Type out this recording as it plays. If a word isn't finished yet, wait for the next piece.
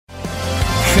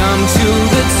to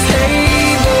the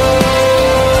table.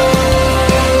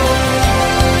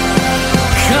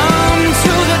 Come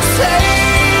to the table.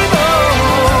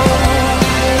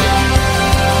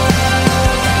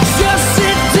 Just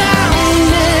sit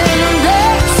down and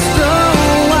rest a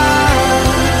while.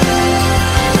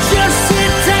 Just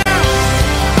sit down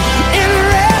and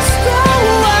rest a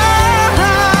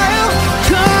while.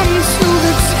 Come to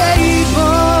the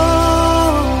table.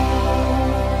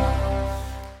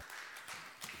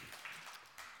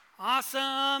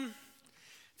 Awesome.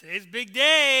 Today's a big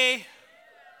day.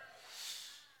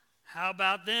 How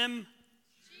about them?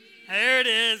 There it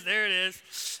is. There it is.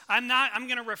 I'm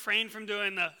going to refrain from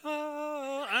doing the,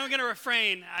 oh, I'm going to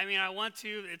refrain. I mean, I want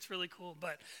to. It's really cool.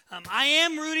 But I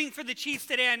am rooting for the Chiefs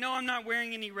today. I know I'm not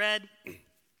wearing any red,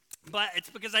 but it's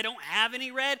because I don't have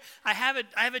any red. I have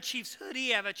a Chiefs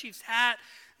hoodie. I have a Chiefs hat.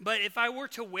 But if I were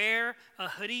to wear a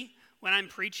hoodie when I'm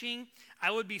preaching,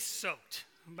 I would be soaked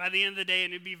by the end of the day,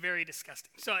 and it'd be very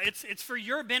disgusting. So it's for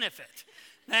your benefit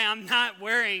that I'm not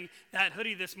wearing that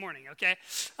hoodie this morning, okay?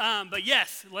 But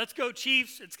yes, let's go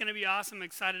Chiefs. It's going to be awesome. I'm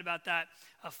excited about that.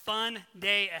 A fun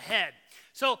day ahead.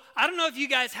 So I don't know if you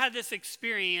guys had this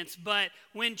experience, but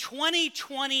when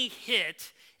 2020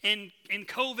 hit and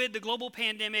COVID, the global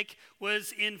pandemic,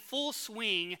 was in full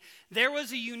swing, there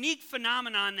was a unique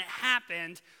phenomenon that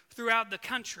happened throughout the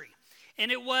country. And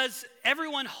it was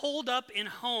everyone holed up in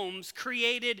homes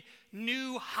created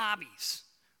new hobbies,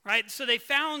 right? So they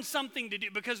found something to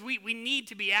do because we need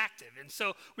to be active. And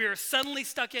so we were suddenly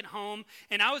stuck at home.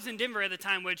 And I was in Denver at the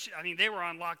time, which, I mean, they were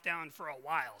on lockdown for a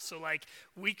while. So, like,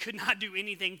 we could not do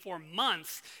anything for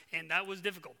months, and that was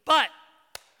difficult. But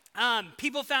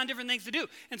people found different things to do.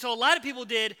 And so a lot of people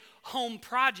did home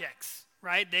projects,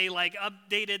 right? They like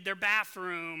updated their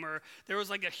bathroom, or there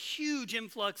was like a huge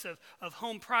influx of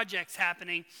home projects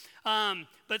happening.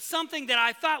 But something that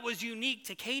I thought was unique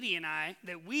to Katie and I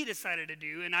that we decided to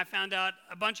do, and I found out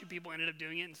a bunch of people ended up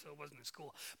doing it, and so it wasn't as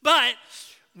cool. But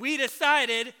we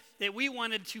decided that we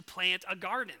wanted to plant a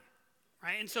garden,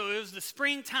 right? And so it was the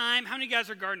springtime. How many of you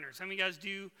guys are gardeners? How many of you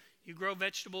guys you grow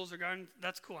vegetables or garden?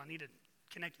 That's cool. I need to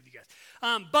connect with you guys.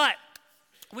 But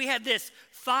we had this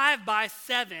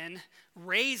 5x7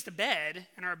 raised bed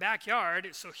in our backyard.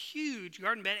 It's a huge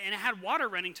garden bed, and it had water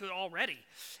running to it already.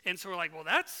 And so we're like, well,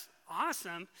 that's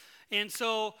awesome. And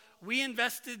so we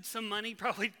invested some money,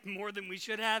 probably more than we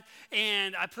should have,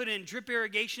 and I put in drip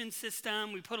irrigation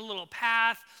system. We put a little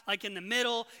path like in the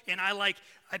middle, and I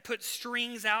put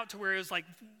strings out to where it was like,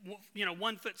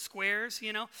 1 foot squares,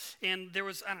 and there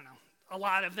was, I don't know, a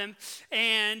lot of them,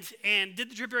 and did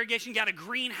the drip irrigation, got a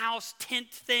greenhouse tent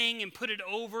thing and put it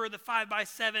over the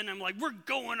 5x7. I'm like, we're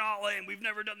going all in. We've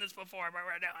never done this before, but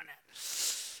we're doing it.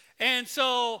 And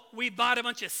so we bought a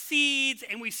bunch of seeds,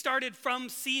 and we started from the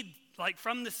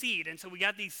seed. And so we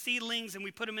got these seedlings, and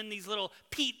we put them in these little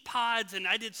peat pods, and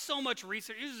I did so much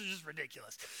research. It was just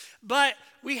ridiculous. But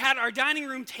we had our dining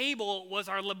room table was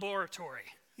our laboratory.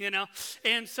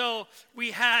 And so we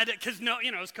had, because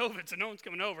it was COVID, so no one's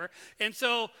coming over. And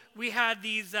so we had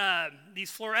these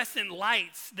fluorescent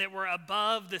lights that were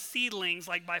above the seedlings,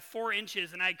 like by 4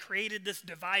 inches, and I created this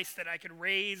device that I could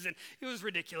raise, and it was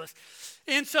ridiculous.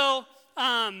 And so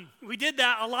we did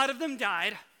that. A lot of them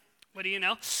died. What do you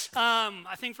know?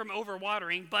 I think from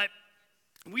overwatering, but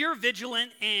we were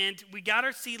vigilant, and we got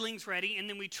our seedlings ready, and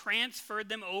then we transferred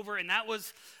them over, and that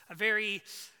was a very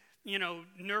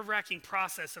nerve-wracking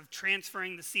process of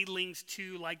transferring the seedlings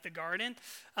to like the garden.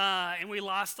 And we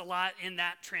lost a lot in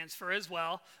that transfer as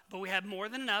well, but we had more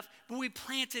than enough. But we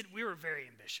were very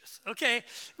ambitious, okay?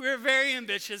 We were very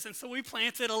ambitious, and so we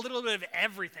planted a little bit of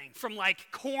everything, from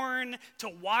like corn to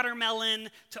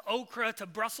watermelon to okra to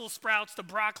Brussels sprouts to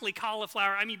broccoli,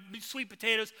 cauliflower, sweet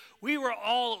potatoes. We were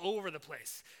all over the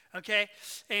place, okay?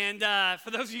 And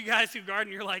for those of you guys who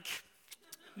garden, you're like,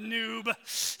 noob.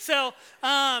 So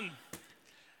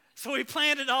we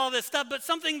planted all this stuff, but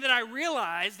something that I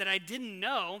realized that I didn't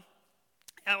know,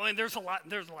 and there's a lot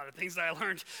of things that I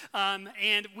learned,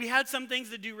 and we had some things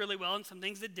that do really well and some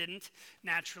things that didn't,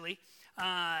 naturally.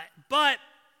 But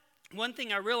one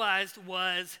thing I realized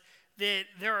was that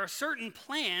there are certain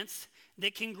plants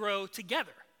that can grow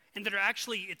together, and that are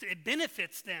actually, it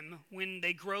benefits them when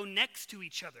they grow next to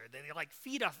each other. They like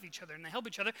feed off of each other and they help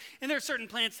each other. And there are certain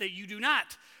plants that you do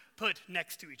not put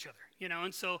next to each other,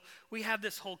 And so we have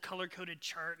this whole color-coded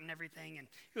chart and everything, and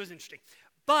it was interesting.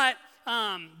 But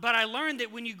I learned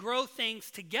that when you grow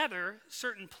things together,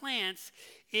 certain plants,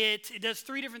 it does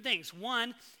 3 different things.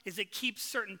 One is it keeps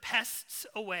certain pests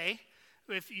away.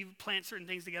 if you plant certain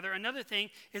things together. Another thing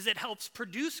is it helps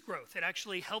produce growth. It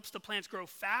actually helps the plants grow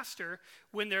faster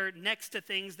when they're next to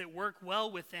things that work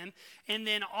well with them. And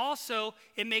then also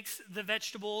it makes the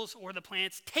vegetables or the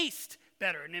plants taste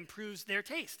better and improves their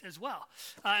taste as well.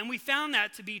 And we found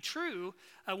that to be true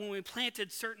when we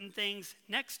planted certain things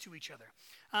next to each other.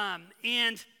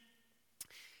 And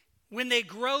when they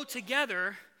grow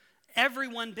together,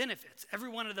 everyone benefits. Every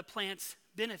one of the plants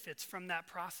benefits from that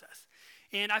process.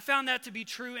 And I found that to be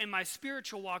true in my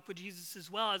spiritual walk with Jesus as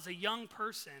well. As a young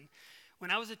person, when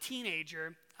I was a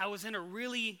teenager, I was in a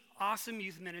really awesome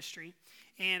youth ministry,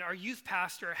 and our youth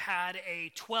pastor had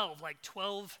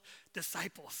 12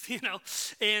 disciples,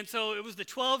 And so it was the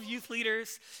 12 youth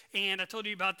leaders, and I told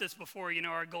you about this before,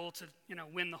 our goal to,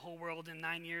 win the whole world in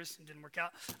 9 years. It didn't work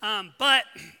out. But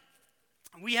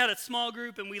we had a small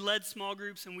group, and we led small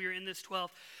groups, and we were in this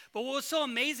 12. But what was so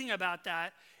amazing about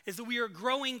that is that we are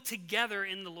growing together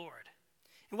in the Lord.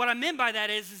 And what I meant by that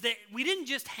is that we didn't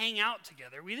just hang out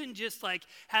together. We didn't just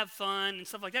have fun and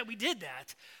stuff like that. We did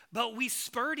that, but we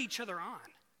spurred each other on.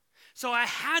 So I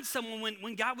had someone,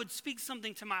 when God would speak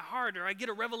something to my heart or I get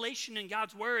a revelation in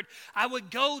God's word, I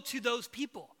would go to those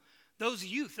people, those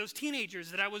youth, those teenagers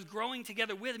that I was growing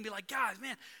together with and be like, guys,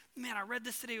 man, I read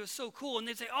this today. It was so cool. And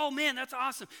they'd say, oh, man, that's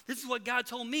awesome. This is what God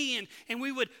told me. And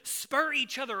we would spur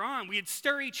each other on. We'd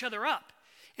stir each other up.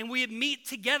 And we would meet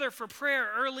together for prayer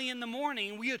early in the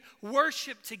morning. And we would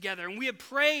worship together. And we would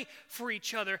pray for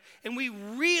each other. And we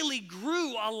really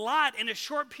grew a lot in a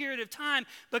short period of time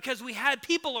because we had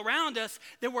people around us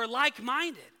that were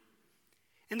like-minded.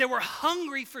 And they were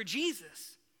hungry for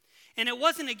Jesus. And it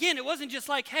wasn't just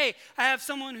like, hey, I have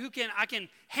someone who I can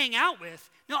hang out with.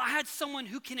 No, I had someone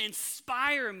who can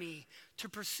inspire me to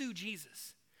pursue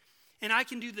Jesus. And I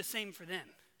can do the same for them.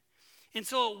 And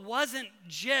so it wasn't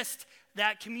just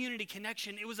that community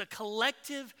connection. It was a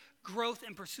collective growth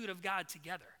and pursuit of God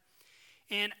together.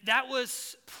 And that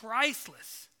was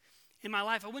priceless in my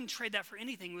life. I wouldn't trade that for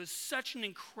anything. It was such an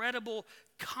incredible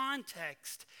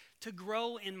context to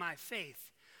grow in my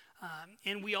faith.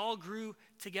 And we all grew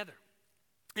together.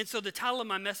 And so the title of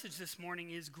my message this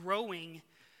morning is Growing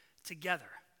Together.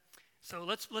 So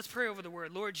let's pray over the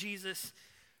word. Lord Jesus,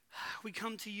 we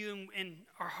come to you and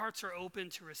our hearts are open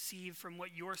to receive from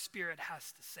what your Spirit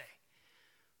has to say.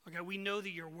 Okay, we know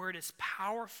that your word is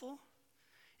powerful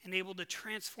and able to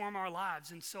transform our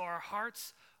lives. And so our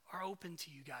hearts are open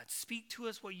to you, God. Speak to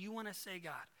us what you want to say,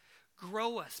 God.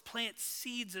 Grow us, plant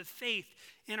seeds of faith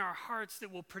in our hearts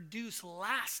that will produce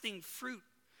lasting fruit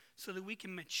so that we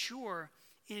can mature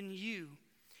in you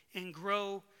and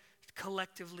grow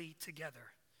collectively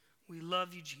together. We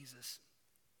love you, Jesus.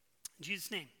 In Jesus'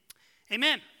 name,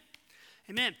 amen.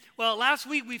 Amen. Well, last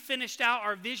week we finished out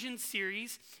our vision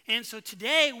series, and so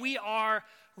today we are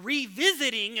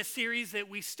revisiting a series that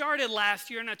we started last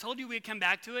year, and I told you we'd come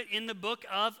back to it in the book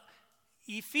of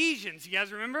Ephesians. You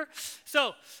guys remember?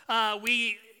 So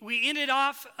we ended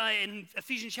off in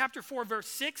Ephesians chapter 4, verse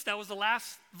 6. That was the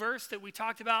last verse that we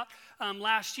talked about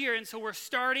last year. And so we're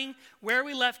starting where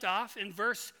we left off in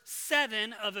verse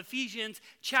 7 of Ephesians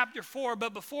chapter 4.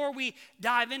 But before we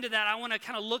dive into that, I want to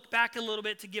kind of look back a little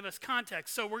bit to give us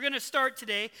context. So we're going to start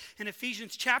today in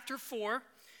Ephesians chapter 4,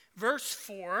 verse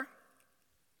 4.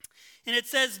 And it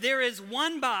says, there is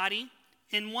one body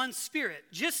and one Spirit,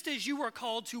 just as you were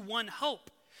called to one hope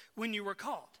when you were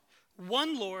called.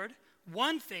 One Lord,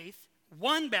 one faith,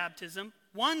 one baptism,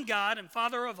 one God and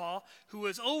Father of all, who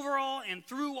is over all and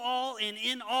through all and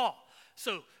in all.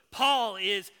 So Paul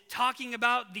is talking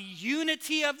about the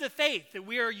unity of the faith, that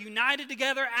we are united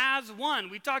together as one.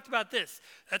 We talked about this.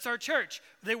 That's our church,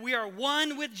 that we are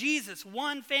one with Jesus,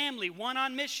 one family, one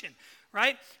on mission.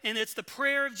 Right? And it's the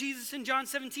prayer of Jesus in John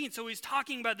 17. So he's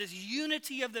talking about this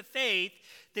unity of the faith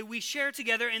that we share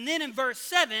together. And then in verse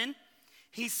 7,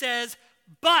 he says,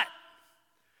 but,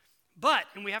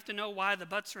 and we have to know why the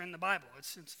buts are in the Bible.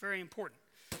 It's very important.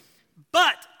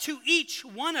 But to each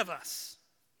one of us,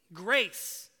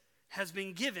 grace has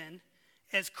been given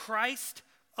as Christ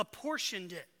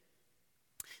apportioned it.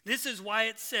 This is why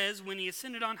it says, when he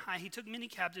ascended on high, he took many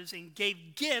captives and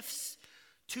gave gifts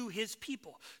to his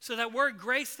people. So that word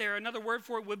grace there, another word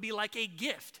for it would be like a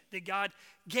gift, that God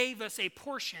gave us a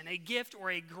portion, a gift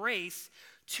or a grace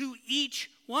to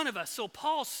each one of us. So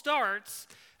Paul starts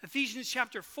Ephesians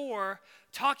chapter 4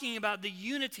 talking about the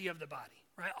unity of the body,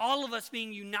 right? All of us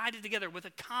being united together with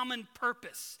a common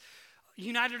purpose,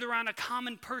 united around a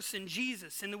common person,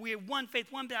 Jesus, and that we have one faith,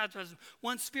 one baptism,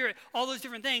 one Spirit, all those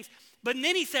different things. But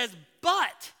then he says,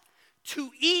 but to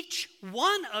each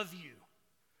one of you,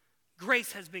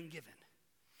 grace has been given.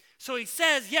 So he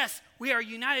says, yes, we are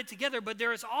united together, but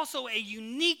there is also a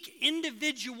unique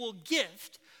individual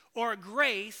gift or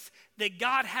grace that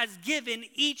God has given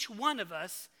each one of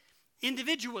us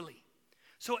individually.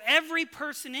 So every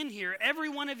person in here, every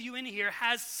one of you in here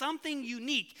has something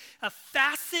unique, a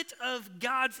facet of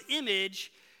God's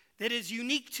image that is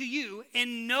unique to you,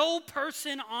 and no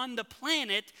person on the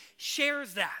planet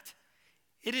shares that.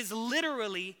 It is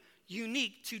literally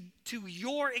unique to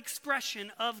your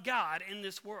expression of God in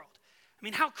this world. I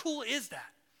mean, how cool is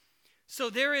that? So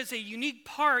there is a unique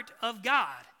part of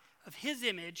God, of his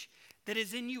image, that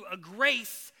is in you, a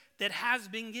grace that has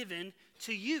been given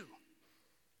to you.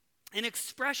 An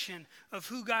expression of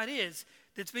who God is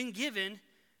that's been given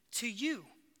to you.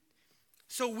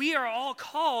 So we are all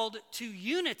called to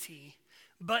unity,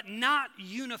 but not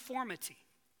uniformity.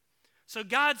 So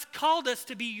God's called us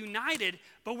to be united,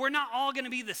 but we're not all going to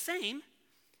be the same.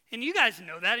 And you guys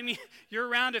know that. I mean, you're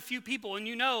around a few people and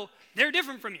you know they're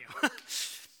different from you.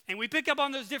 And we pick up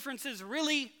on those differences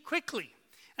really quickly.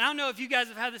 And I don't know if you guys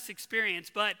have had this experience,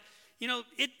 but you know,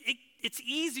 it's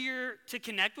easier to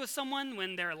connect with someone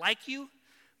when they're like you,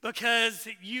 because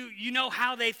you know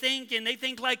how they think and they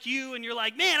think like you, and you're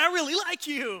like, man, I really like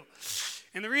you.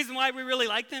 And the reason why we really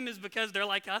like them is because they're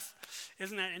like us.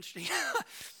 Isn't that interesting?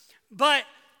 But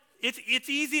it's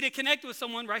easy to connect with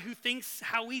someone, right, who thinks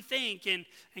how we think and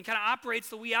kind of operates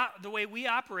the way we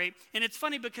operate. And it's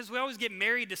funny because we always get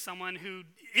married to someone who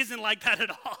isn't like that at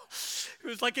all,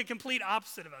 who's like a complete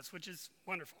opposite of us, which is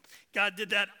wonderful. God did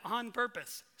that on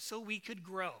purpose so we could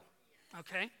grow,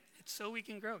 okay? It's so we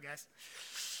can grow, guys.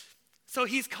 So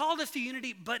he's called us to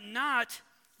unity, but not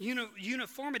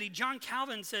uniformity. John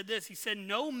Calvin said this. He said,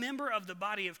 no member of the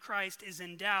body of Christ is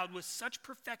endowed with such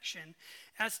perfection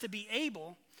as to be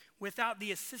able, without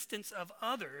the assistance of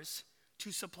others,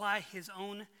 to supply his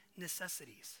own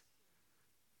necessities.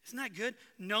 Isn't that good?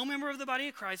 No member of the body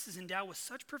of Christ is endowed with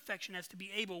such perfection as to be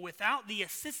able, without the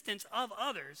assistance of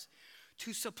others,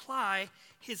 to supply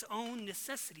his own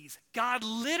necessities. God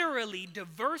literally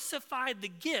diversified the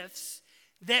gifts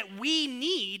that we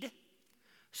need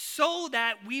so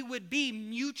that we would be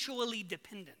mutually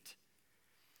dependent,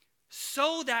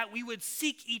 so that we would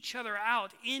seek each other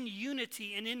out in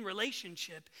unity and in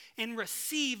relationship and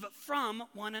receive from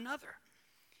one another.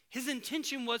 His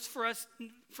intention was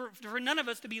for none of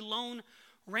us to be lone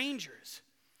rangers,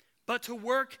 but to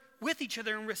work with each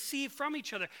other and receive from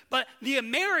each other. But the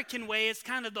American way is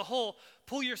kind of the whole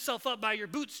pull yourself up by your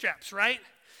bootstraps, right?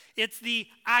 It's the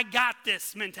I got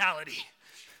this mentality.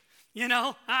 You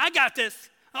know, I got this.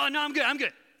 Oh, no, I'm good. I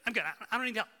don't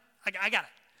need help. I got it.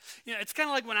 You know, it's kind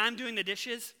of like when I'm doing the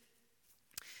dishes,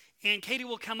 and Katie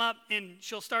will come up and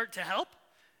she'll start to help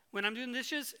when I'm doing the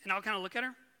dishes, and I'll kind of look at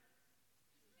her.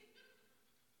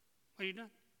 What are you doing?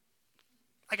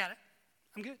 I got it.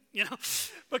 I'm good, you know,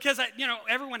 because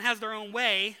everyone has their own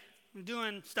way of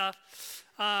doing stuff,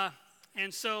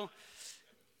 and so.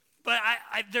 But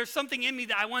there's something in me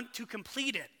that I want to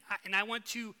complete it, and I want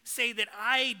to say that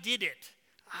I did it.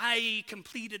 I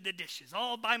completed the dishes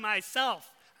all by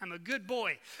myself. I'm a good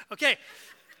boy. Okay.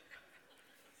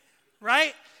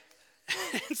 Right?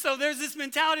 And so there's this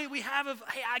mentality we have of,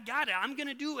 hey, I got it. I'm going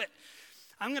to do it.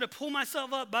 I'm going to pull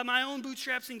myself up by my own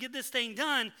bootstraps and get this thing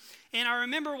done. And I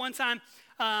remember one time,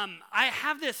 I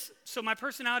have this, so my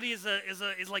personality is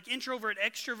like introvert,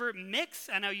 extrovert mix.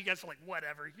 I know you guys are like,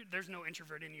 whatever, there's no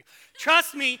introvert in you.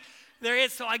 Trust me, there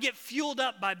is. So I get fueled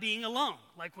up by being alone.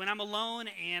 Like when I'm alone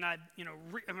and I'm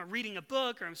reading a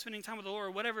book or I'm spending time with the Lord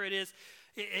or whatever it is,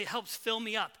 it helps fill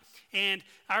me up. And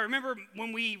I remember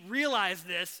when we realized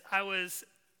this, I was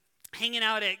hanging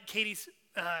out at Katie's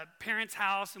parents'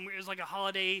 house, and it was like a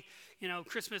holiday,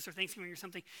 Christmas or Thanksgiving or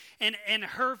something. And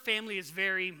her family is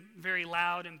very, very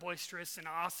loud and boisterous and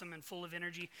awesome and full of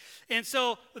energy. And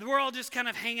so we're all just kind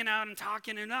of hanging out and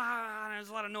talking, and there's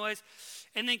a lot of noise.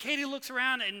 And then Katie looks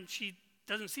around, and she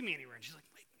doesn't see me anywhere. And she's like,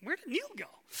 wait, where did Neil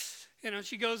go?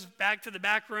 She goes back to the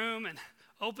back room and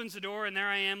opens the door, and there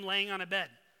I am laying on a bed.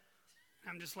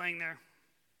 I'm just laying there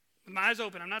with my eyes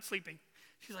open. I'm not sleeping.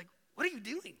 She's like, what are you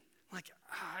doing? I'm like,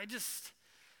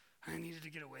 I needed to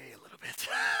get away a little bit.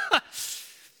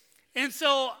 And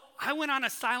so I went on a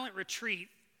silent retreat,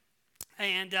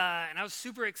 and I was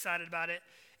super excited about it.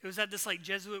 It was at this like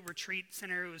Jesuit retreat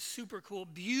center. It was super cool,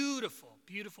 beautiful,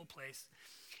 beautiful place.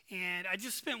 And I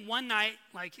just spent one night,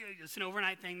 like it's an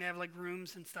overnight thing. They have like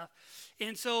rooms and stuff.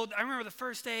 And so I remember the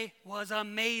first day was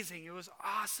amazing. It was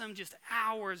awesome, just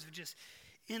hours of just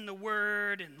in the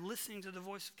Word and listening to the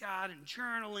voice of God and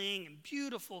journaling and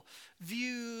beautiful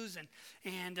views and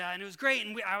it was great.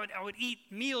 And I would eat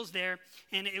meals there,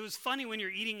 and it was funny when you're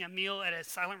eating a meal at a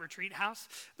silent retreat house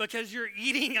because you're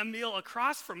eating a meal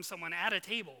across from someone at a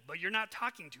table, but you're not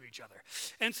talking to each other.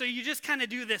 And so you just kind of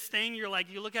do this thing. You're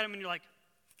like, you look at them and you're like,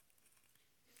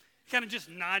 kind of just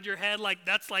nod your head like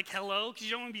that's like hello, because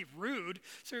you don't want to be rude.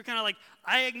 So you're kind of like,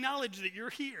 I acknowledge that you're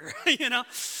here, you know?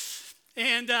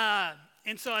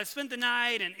 And so I spent the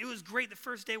night, and it was great. The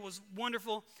first day was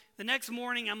wonderful. The next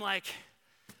morning, I'm like,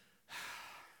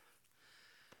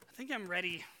 I think I'm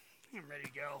ready. I'm ready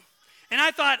to go. And I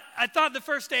thought the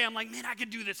first day, I'm like, man, I could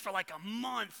do this for like a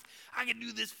month. I could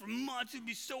do this for months. It'd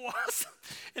be so awesome.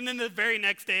 And then the very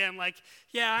next day, I'm like,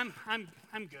 yeah, I'm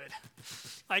good.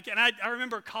 Like, and I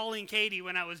remember calling Katie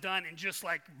when I was done and just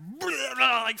like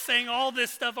saying all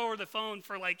this stuff over the phone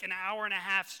for like an hour and a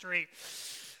half straight.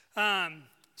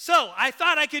 So I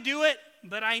thought I could do it,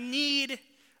 but I need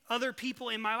other people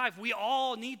in my life. We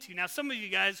all need to. Now, some of you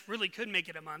guys really could make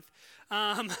it a month.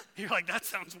 You're like, that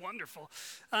sounds wonderful.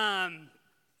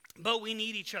 But we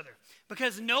need each other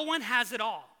because no one has it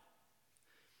all.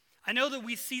 I know that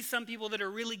we see some people that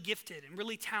are really gifted and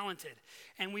really talented,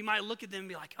 and we might look at them and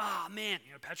be like, oh, man,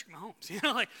 Patrick Mahomes,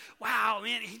 like, wow,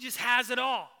 man, he just has it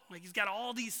all. Like, he's got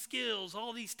all these skills,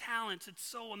 all these talents. It's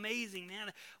so amazing,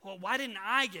 man. Well, why didn't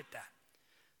I get that?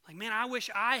 Like, man, I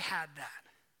wish I had that.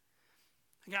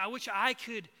 Like, I wish I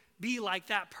could be like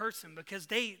that person because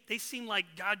they seem like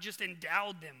God just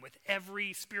endowed them with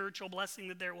every spiritual blessing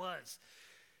that there was,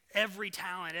 every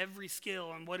talent, every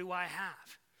skill, and what do I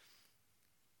have?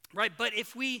 Right? But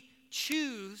if we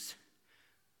choose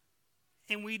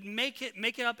and we make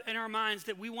it up in our minds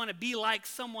that we want to be like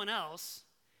someone else,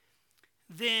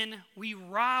 then we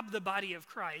rob the body of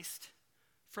Christ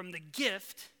from the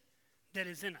gift that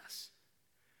is in us.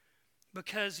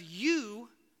 Because you,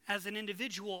 as an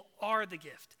individual, are the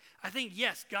gift. I think,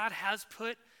 yes, God has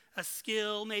put a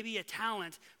skill, maybe a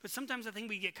talent, but sometimes I think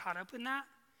we get caught up in that,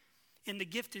 and the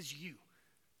gift is you.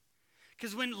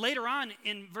 Because when later on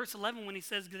in verse 11, when he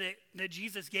says that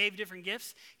Jesus gave different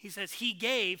gifts, he says he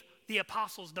gave the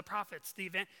apostles, the prophets, the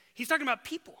event. He's talking about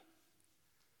people.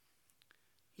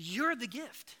 You're the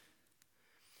gift.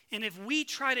 And if we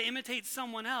try to imitate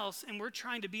someone else and we're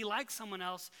trying to be like someone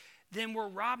else, then we're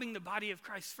robbing the body of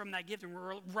Christ from that gift, and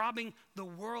we're robbing the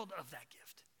world of that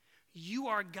gift. You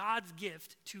are God's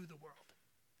gift to the world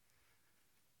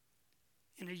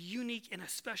in a unique and a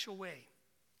special way.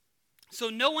 So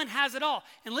no one has it all.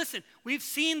 And listen, we've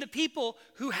seen the people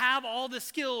who have all the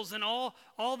skills and all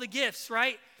the gifts,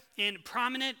 right? And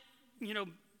prominent,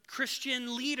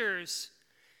 Christian leaders.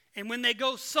 And when they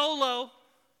go solo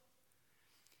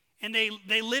and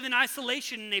they live in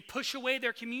isolation and they push away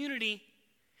their community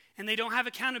and they don't have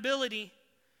accountability,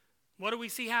 what do we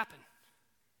see happen?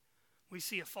 We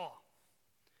see a fall,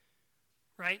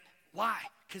 right? Why?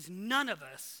 Because none of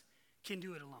us can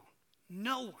do it alone.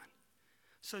 No one.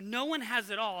 So no one has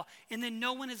it all, and then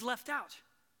no one is left out.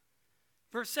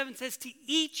 Verse 7 says, to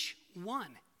each one,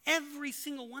 every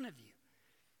single one of you,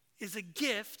 is a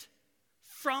gift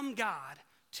from God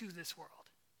to this world.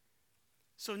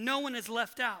 So no one is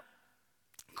left out.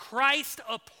 Christ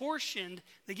apportioned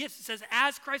the gifts. It says,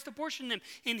 as Christ apportioned them,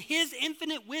 in his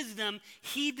infinite wisdom,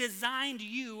 he designed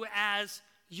you as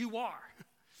you are.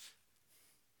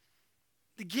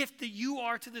 The gift that you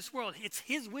are to this world, it's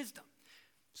his wisdom.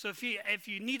 So if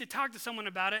you need to talk to someone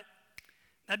about it,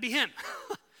 that'd be him.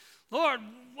 Lord,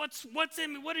 what's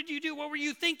in me? What did you do? What were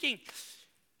you thinking?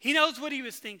 He knows what he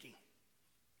was thinking.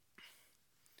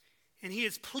 And he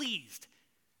is pleased.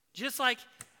 Just like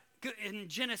in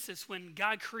Genesis when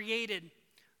God created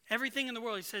everything in the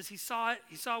world, he says he saw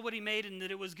what he made and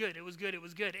that it was good. It was good. It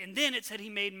was good. And then it said he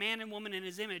made man and woman in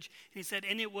his image. And he said,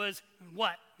 and it was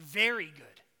what? Very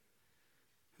good.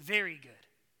 Very good.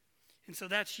 And so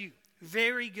that's you.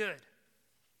 Very good.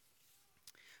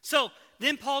 So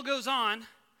then Paul goes on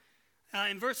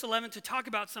in verse 11 to talk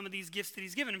about some of these gifts that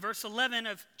he's given. In verse 11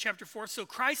 of chapter 4, so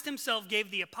Christ himself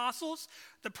gave the apostles,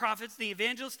 the prophets, the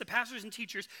evangelists, the pastors, and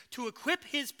teachers to equip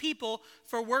his people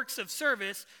for works of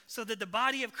service so that the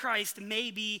body of Christ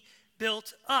may be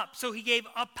built up. So he gave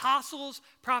apostles,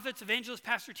 prophets, evangelists,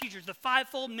 pastors, teachers, the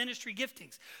fivefold ministry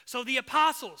giftings. So the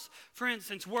apostles, for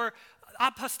instance, were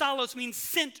apostolos means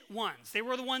sent ones. They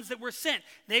were the ones that were sent.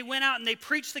 They went out and they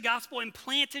preached the gospel and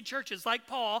planted churches like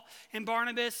Paul and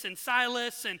Barnabas and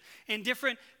Silas and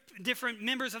different different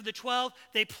members of the 12.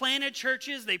 They planted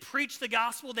churches. They preached the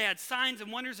gospel. They had signs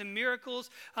and wonders and miracles.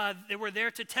 They were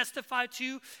there to testify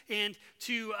to and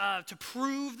to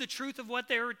prove the truth of what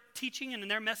they were teaching and in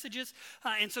their messages.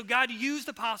 And so God used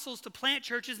apostles to plant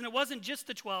churches. And it wasn't just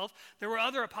the 12. There were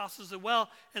other apostles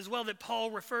as well that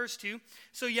Paul refers to.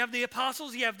 So you have the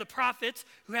apostles. You have the prophets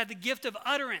who had the gift of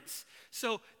utterance.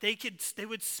 So they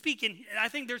would speak. And I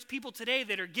think there's people today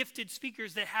that are gifted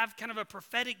speakers that have kind of a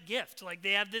prophetic gift. Like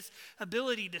they have this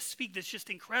ability to speak that's just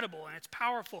incredible and it's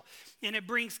powerful. And it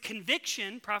brings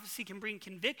conviction. Prophecy can bring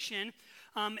conviction.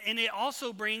 And it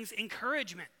also brings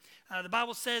encouragement. The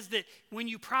Bible says that when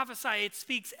you prophesy, it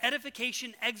speaks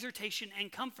edification, exhortation,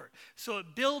 and comfort. So it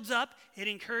builds up, it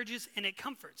encourages, and it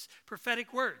comforts.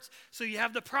 Prophetic words. So you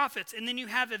have the prophets, and then you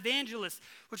have evangelists,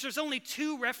 which there's only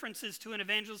 2 references to an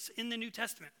evangelist in the New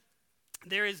Testament.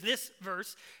 There is this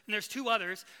verse, and there's 2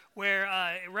 others, where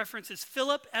it references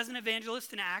Philip as an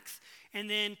evangelist in Acts, and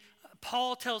then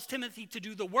Paul tells Timothy to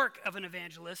do the work of an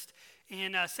evangelist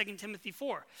in 2 Timothy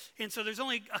 4. And so there's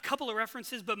only a couple of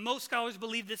references, but most scholars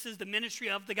believe this is the ministry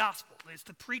of the gospel. It's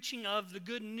the preaching of the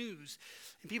good news,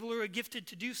 and people who are gifted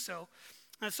to do so.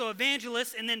 So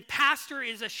evangelist, and then pastor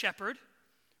is a shepherd,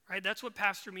 right? That's what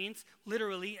pastor means,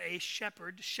 literally a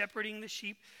shepherd, shepherding the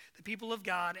sheep, the people of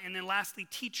God. And then lastly,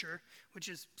 teacher, which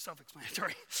is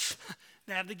self-explanatory.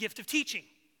 They have the gift of teaching.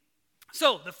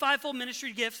 So, the 5-fold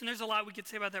ministry gifts, and there's a lot we could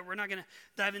say about that. We're not going to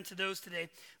dive into those today.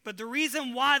 But the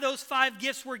reason why those 5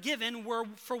 gifts were given were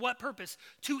for what purpose?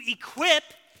 To equip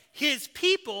his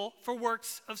people for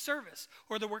works of service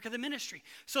or the work of the ministry.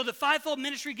 So, the 5-fold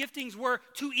ministry giftings were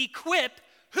to equip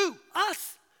who?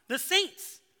 Us, the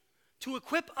saints. To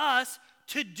equip us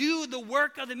to do the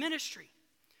work of the ministry.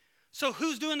 So,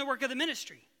 who's doing the work of the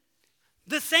ministry?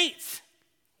 The saints.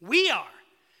 We are.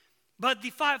 But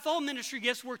the 5-fold ministry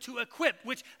gifts were to equip,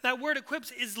 which that word equips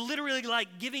is literally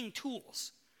like giving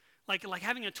tools, like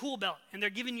having a tool belt, and they're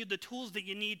giving you the tools that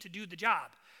you need to do the job,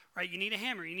 right? You need a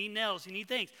hammer, you need nails, you need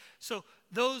things. So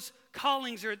those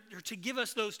callings are to give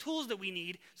us those tools that we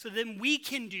need so then we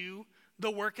can do the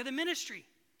work of the ministry,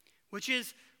 which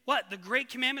is what? The great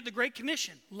commandment, the great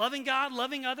commission, loving God,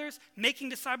 loving others, making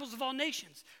disciples of all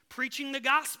nations, preaching the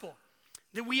gospel,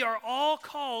 that we are all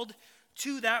called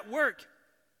to that work.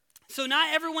 So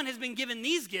not everyone has been given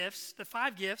these gifts, the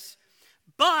 5 gifts,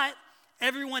 but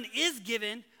everyone is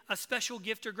given a special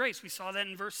gift or grace. We saw that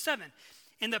in verse 7.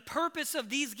 And the purpose of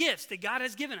these gifts that God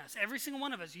has given us, every single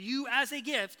one of us, you as a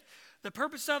gift, the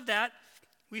purpose of that,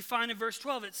 we find in verse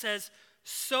 12, it says,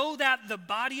 so that the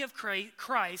body of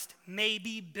Christ may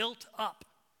be built up.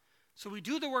 So we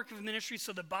do the work of ministry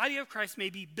so the body of Christ may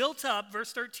be built up,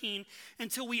 verse 13,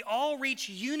 until we all reach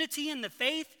unity in the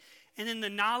faith and in the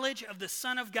knowledge of the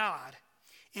Son of God,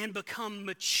 and become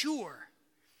mature,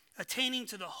 attaining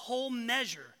to the whole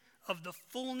measure of the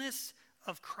fullness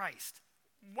of Christ.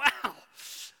 Wow!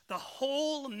 The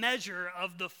whole measure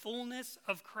of the fullness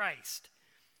of Christ,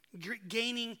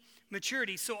 gaining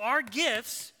maturity. So our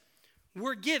gifts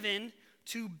were given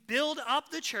to build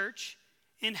up the church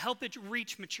and help it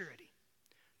reach maturity.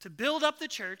 To build up the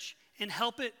church and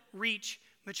help it reach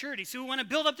maturity. So we want to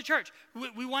build up the church.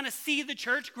 We want to see the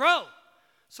church grow.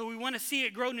 So we want to see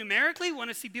it grow numerically. We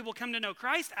want to see people come to know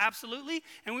Christ, absolutely.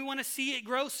 And we want to see it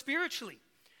grow spiritually,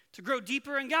 to grow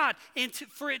deeper in God, and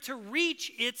for it to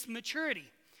reach its maturity.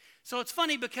 So it's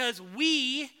funny because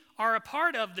we are a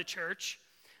part of the church,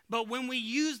 but when we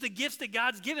use the gifts that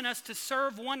God's given us to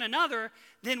serve one another,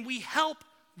 then we help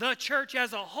the church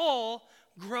as a whole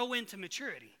grow into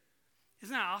maturity.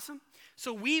 Isn't that awesome?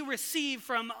 So we receive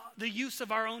from the use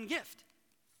of our own gift.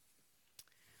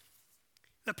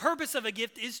 The purpose of a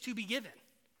gift is to be given,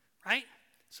 right?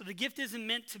 So the gift isn't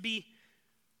meant to be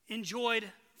enjoyed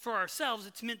for ourselves.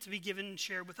 It's meant to be given and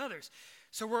shared with others.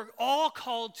 So we're all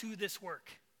called to this work.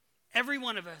 Every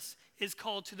one of us is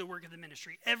called to the work of the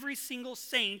ministry. Every single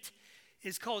saint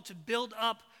is called to build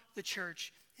up the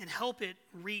church and help it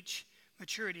reach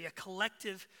maturity, a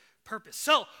collective purpose.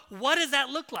 So what does that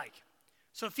look like?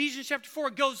 So Ephesians chapter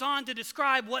 4 goes on to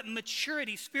describe what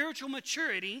maturity, spiritual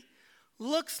maturity,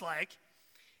 looks like.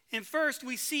 And first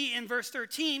we see in verse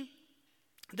 13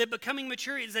 that becoming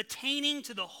mature is attaining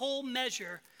to the whole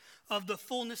measure of the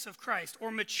fullness of Christ.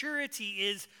 Or maturity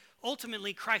is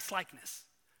ultimately Christ-likeness.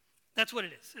 That's what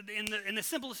it is. In the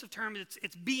simplest of terms,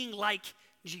 it's being like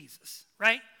Jesus,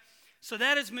 right? So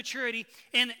that is maturity.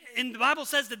 And the Bible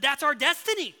says that that's our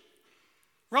destiny.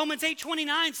 Romans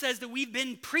 8:29 says that we've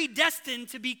been predestined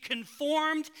to be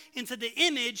conformed into the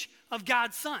image of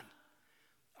God's Son.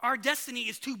 Our destiny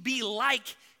is to be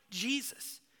like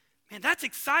Jesus. Man, that's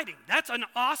exciting. That's an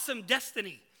awesome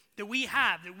destiny that we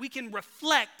have, that we can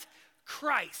reflect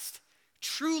Christ,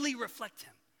 truly reflect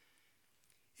him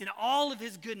in all of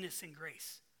his goodness and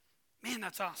grace. Man,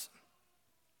 that's awesome.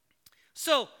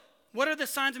 So, what are the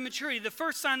signs of maturity? The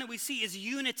first sign that we see is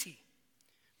unity.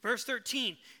 Verse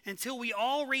 13, until we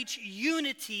all reach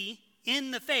unity in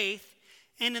the faith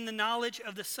and in the knowledge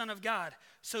of the Son of God.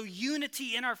 So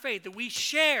unity in our faith, that we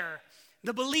share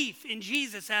the belief in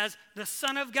Jesus as the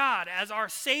Son of God, as our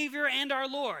Savior and our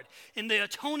Lord, in the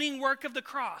atoning work of the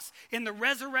cross, in the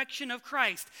resurrection of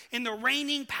Christ, in the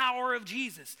reigning power of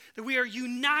Jesus, that we are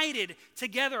united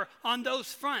together on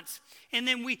those fronts. And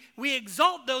then we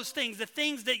exalt those things, the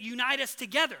things that unite us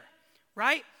together,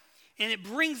 right? And it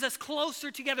brings us closer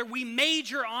together. We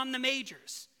major on the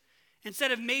majors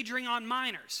instead of majoring on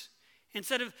minors.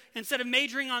 Instead of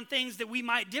majoring on things that we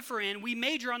might differ in, we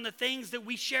major on the things that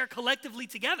we share collectively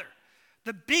together.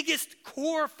 The biggest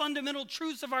core fundamental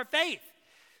truths of our faith.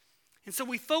 And so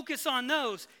we focus on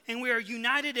those, and we are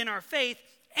united in our faith,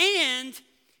 and it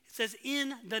says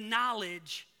in the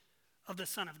knowledge of the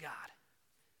Son of God.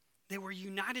 They were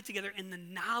united together in the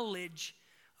knowledge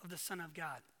of the Son of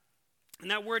God.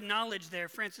 And that word knowledge there,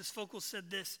 Francis Focal said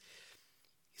this.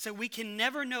 He said, we can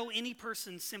never know any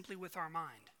person simply with our mind.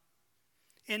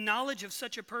 And knowledge of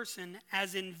such a person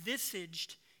as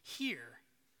envisaged here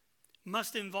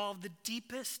must involve the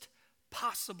deepest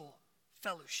possible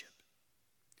fellowship.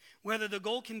 Whether the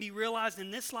goal can be realized in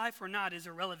this life or not is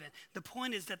irrelevant. The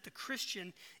point is that the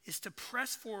Christian is to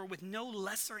press forward with no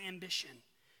lesser ambition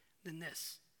than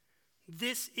this.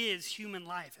 This is human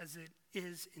life as it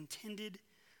is intended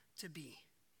to be.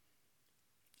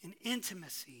 An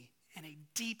intimacy and a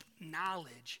deep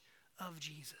knowledge of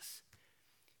Jesus.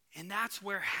 And that's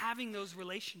where having those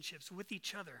relationships with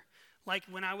each other, like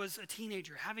when I was a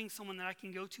teenager, having someone that I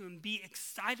can go to and be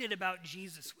excited about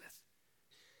Jesus with.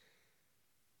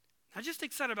 Not just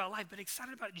excited about life, but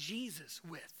excited about Jesus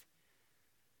with.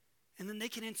 And then they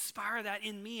can inspire that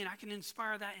in me, and I can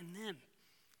inspire that in them.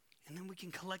 And then we can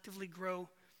collectively grow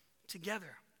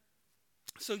together.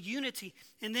 So unity.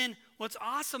 And then what's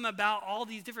awesome about all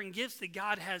these different gifts that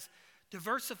God has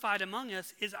diversified among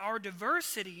us is our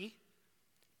diversity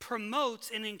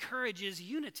promotes and encourages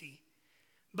unity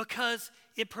because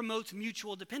it promotes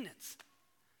mutual dependence.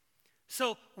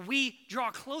 So we draw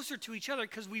closer to each other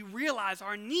because we realize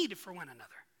our need for one another.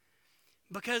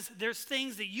 Because there's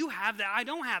things that you have that I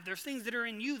don't have. There's things that are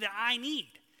in you that I need.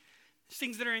 There's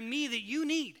things that are in me that you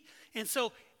need. And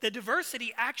so the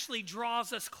diversity actually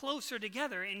draws us closer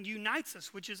together and unites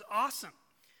us, which is awesome.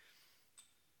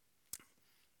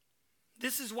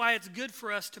 This is why it's good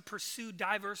for us to pursue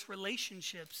diverse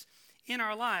relationships in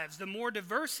our lives. The more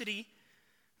diversity,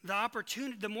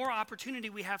 the more opportunity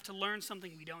we have to learn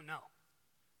something we don't know.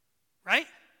 Right?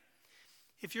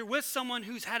 If you're with someone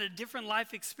who's had a different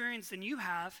life experience than you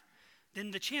have, then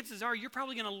the chances are you're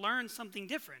probably going to learn something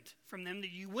different from them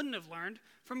that you wouldn't have learned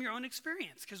from your own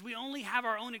experience, because we only have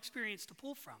our own experience to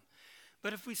pull from.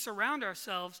 But if we surround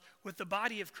ourselves with the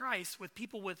body of Christ, with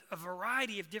people with a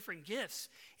variety of different gifts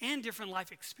and different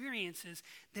life experiences,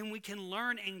 then we can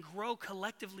learn and grow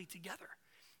collectively together.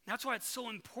 That's why it's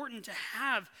so important to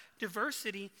have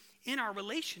diversity in our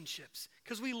relationships,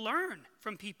 because we learn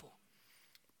from people.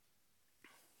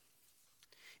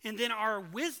 And then our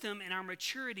wisdom and our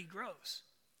maturity grows.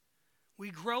 We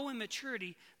grow in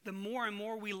maturity the more and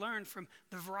more we learn from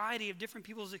the variety of different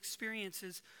people's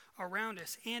experiences around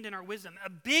us and in our wisdom. A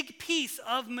big piece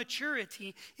of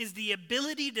maturity is the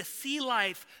ability to see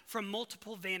life from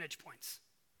multiple vantage points.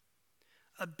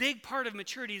 A big part of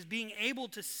maturity is being able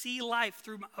to see life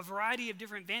through a variety of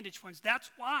different vantage points.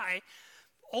 That's why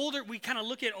we kind of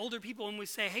look at older people and we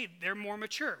say, hey, they're more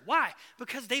mature. Why?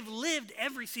 Because they've lived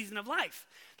every season of life.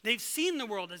 They've seen the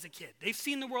world as a kid. They've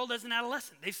seen the world as an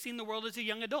adolescent. They've seen the world as a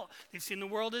young adult. They've seen the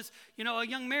world as, a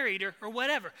young married or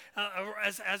whatever, or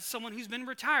as someone who's been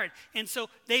retired. And so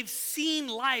they've seen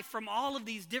life from all of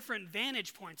these different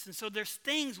vantage points. And so there's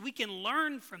things we can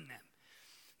learn from them.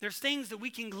 There's things that we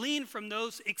can glean from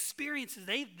those experiences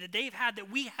that they've had that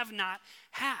we have not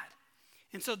had.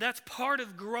 And so that's part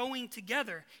of growing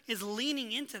together, is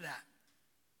leaning into that.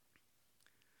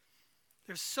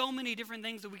 There's so many different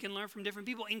things that we can learn from different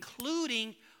people,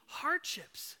 including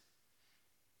hardships.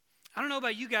 I don't know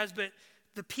about you guys, but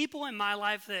the people in my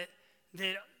life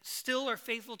that still are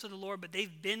faithful to the Lord, but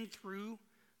they've been through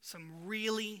some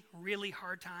really, really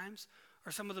hard times,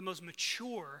 are some of the most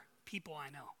mature people I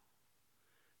know.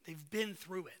 They've been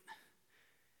through it.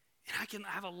 And I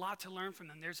have a lot to learn from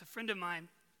them. There's a friend of mine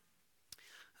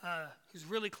who's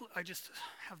really I just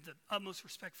have the utmost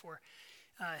respect for.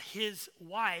 His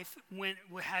wife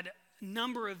had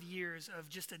number of years of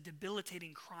just a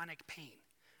debilitating chronic pain.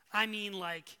 I mean,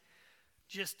 like,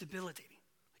 just debilitating.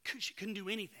 She couldn't do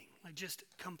anything, like just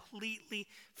completely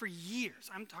for years.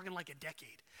 I'm talking like a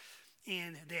decade.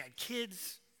 And they had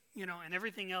kids, and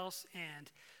everything else,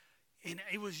 and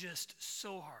it was just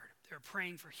so hard. They were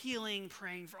praying for healing,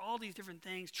 praying for all these different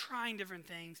things, trying different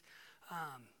things,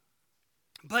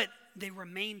 but they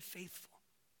remained faithful.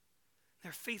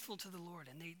 They're faithful to the Lord,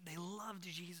 and they loved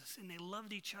Jesus, and they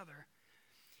loved each other.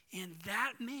 And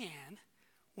that man,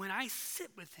 when I sit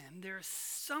with him, there's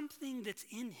something that's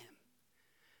in him.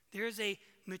 There's a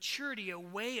maturity, a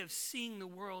way of seeing the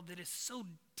world that is so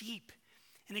deep,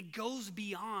 and it goes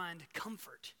beyond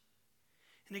comfort,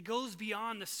 and it goes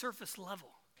beyond the surface level,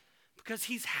 because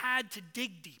he's had to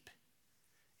dig deep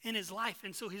in his life.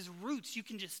 And so his roots, you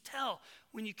can just tell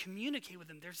when you communicate with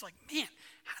him. There's like, man,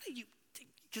 how do you...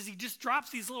 Because he just drops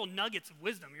these little nuggets of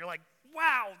wisdom. You're like,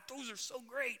 wow, those are so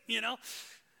great,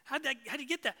 How'd you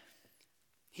get that?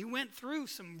 He went through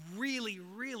some really,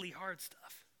 really hard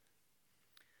stuff.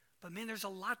 But man, there's a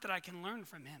lot that I can learn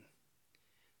from him,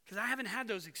 because I haven't had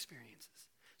those experiences.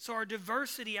 So our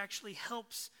diversity actually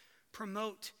helps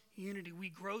promote unity. We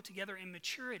grow together in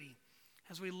maturity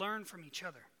as we learn from each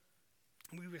other.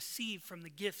 And we receive from the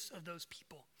gifts of those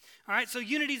people. All right, so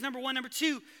unity is number one. Number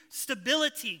two,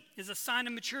 stability is a sign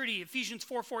of maturity. Ephesians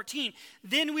 4:14.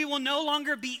 Then we will no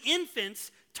longer be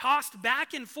infants, tossed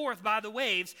back and forth by the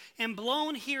waves and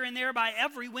blown here and there by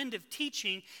every wind of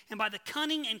teaching and by the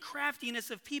cunning and craftiness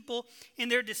of people in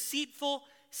their deceitful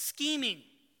scheming.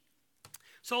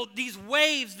 So these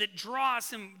waves that draw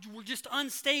us, and we're just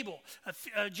unstable.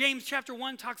 James chapter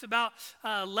 1 talks about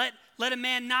let a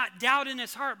man not doubt in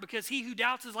his heart, because he who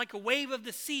doubts is like a wave of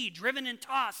the sea, driven and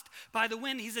tossed by the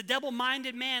wind. He's a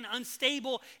double-minded man,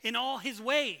 unstable in all his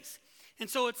ways. And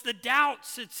so it's the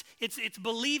doubts, it's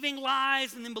believing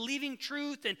lies and then believing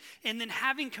truth, and then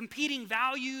having competing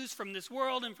values from this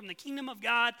world and from the kingdom of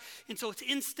God. And so it's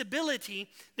instability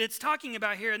that it's talking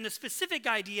about here. And the specific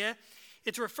idea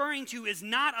it's referring to is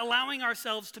not allowing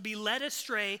ourselves to be led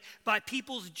astray by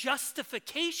people's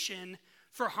justification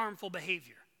for harmful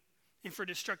behavior and for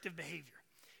destructive behavior.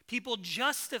 People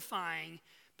justifying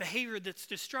behavior that's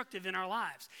destructive in our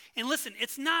lives. And listen,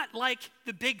 it's not like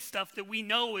the big stuff that we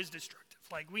know is destructive.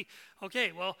 Like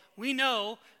we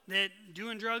know that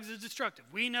doing drugs is destructive.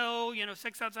 We know,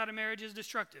 sex outside of marriage is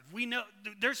destructive. We know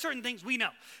there's certain things we know.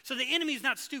 So the enemy's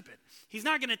not stupid. He's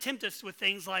not going to tempt us with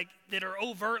things like that are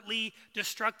overtly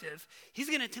destructive. He's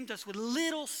going to tempt us with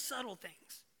little subtle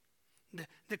things.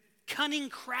 The cunning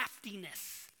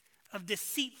craftiness of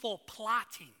deceitful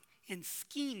plotting and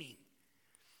scheming.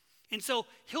 And so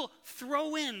he'll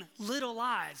throw in little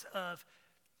lies of,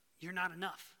 you're not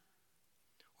enough,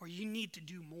 or you need to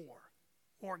do more,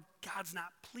 or God's not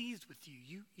pleased with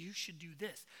you. You should do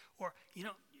this, or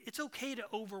it's okay to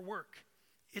overwork.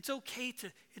 It's okay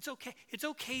to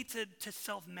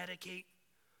self-medicate.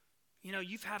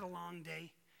 You've had a long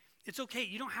day. It's okay.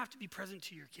 You don't have to be present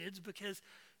to your kids because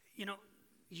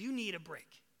you need a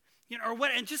break. Or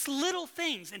what, and just little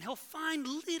things, and he'll find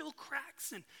little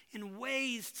cracks and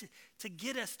ways to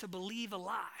get us to believe a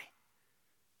lie.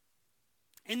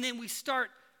 And then we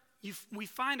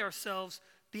find ourselves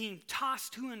being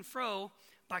tossed to and fro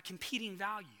by competing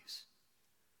values.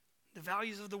 The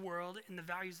values of the world and the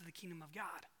values of the kingdom of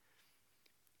God.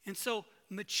 And so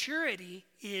maturity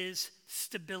is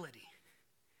stability.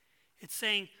 It's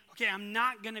saying, okay, I'm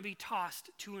not going to be tossed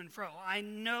to and fro. I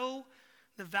know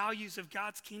the values of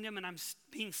God's kingdom, and I'm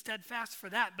being steadfast for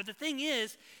that. But the thing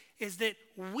is that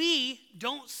we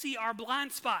don't see our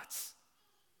blind spots.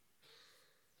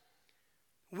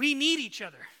 We need each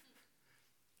other.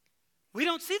 We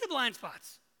don't see the blind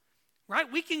spots, right?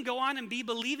 We can go on and be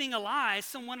believing a lie,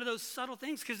 some one of those subtle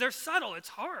things, because they're subtle. It's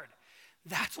hard.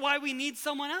 That's why we need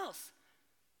someone else,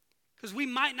 because we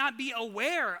might not be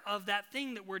aware of that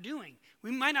thing that we're doing.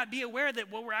 We might not be aware that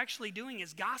what we're actually doing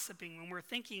is gossiping when we're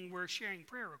thinking we're sharing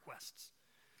prayer requests.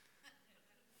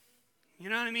 You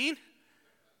know what I mean?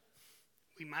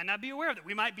 We might not be aware of that.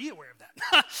 We might be aware of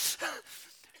that.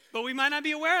 But we might not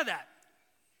be aware of that.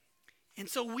 And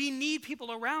so we need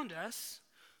people around us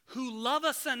who love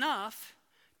us enough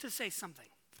to say something.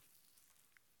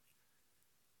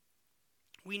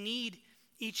 We need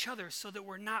each other so that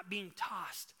we're not being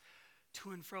tossed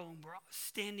to and fro, and we're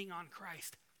standing on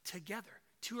Christ together.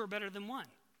 Two are better than one,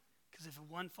 because if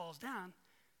one falls down,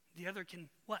 the other can,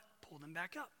 pull them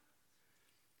back up.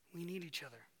 We need each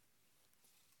other.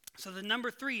 So the number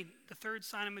three, the third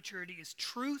sign of maturity, is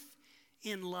truth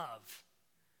in love.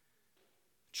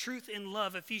 Truth in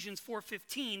love, Ephesians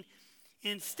 4:15.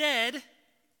 Instead,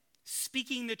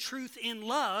 speaking the truth in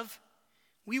love,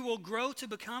 we will grow to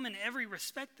become in every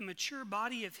respect the mature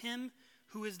body of him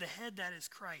who is the head, that is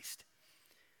Christ.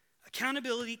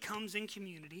 Accountability comes in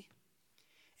community,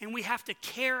 and we have to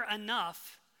care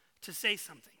enough to say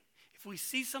something. If we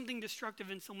see something destructive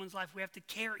in someone's life, we have to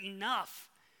care enough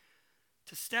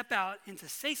to step out and to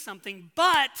say something,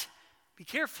 but be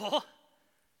careful,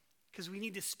 because we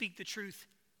need to speak the truth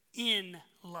in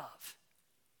love.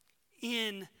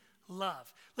 In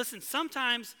love. Listen,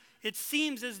 sometimes it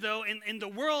seems as though, and the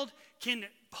world can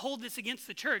hold this against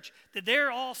the church, that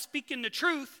they're all speaking the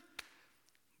truth,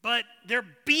 but they're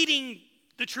beating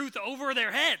the truth over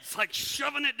their heads, like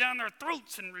shoving it down their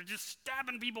throats and just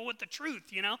stabbing people with the truth,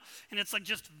 you know? And it's like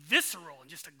just visceral and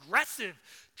just aggressive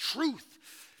truth.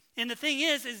 And the thing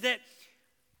is that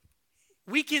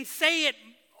we can say it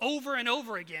over and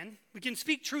over again. We can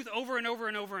speak truth over and over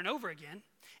and over and over again.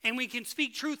 And we can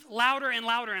speak truth louder and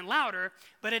louder and louder,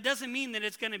 but it doesn't mean that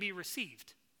it's going to be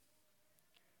received.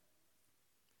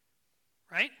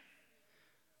 Right?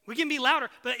 We can be louder,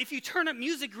 but if you turn up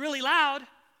music really loud,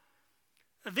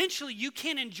 eventually you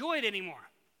can't enjoy it anymore.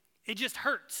 It just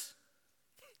hurts.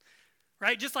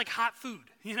 Right? Just like hot food.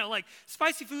 You know, like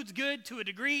spicy food's good to a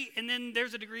degree, and then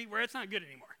there's a degree where it's not good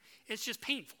anymore. It's just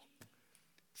painful.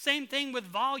 Same thing with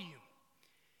volume.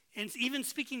 And even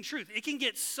speaking truth. It can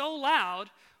get so loud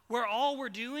where all we're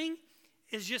doing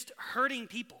is just hurting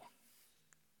people.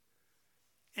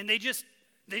 And they just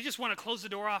want to close the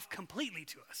door off completely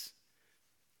to us.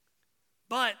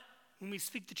 But when we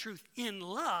speak the truth in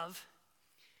love,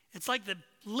 it's like the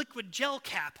liquid gel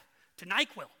cap to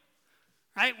NyQuil,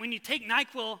 right? When you take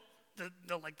NyQuil, the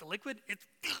liquid,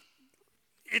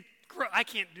 I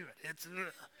can't do it. It's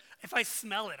if I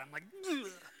smell it, I'm like, ugh.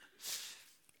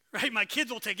 Right? My kids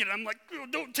will take it. I'm like, oh,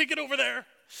 don't take it over there.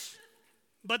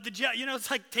 But the gel, it's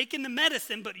like taking the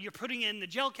medicine, but you're putting it in the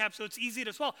gel cap so it's easy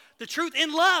to swallow. The truth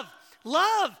in love.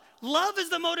 Love is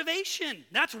the motivation.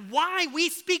 That's why we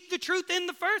speak the truth in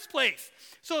the first place.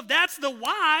 So if that's the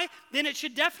why, then it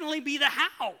should definitely be the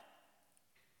how.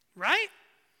 Right?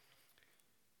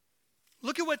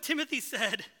 Look at what Timothy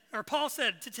said, or Paul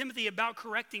said to Timothy about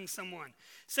correcting someone.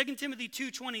 2 Timothy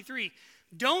 2:23.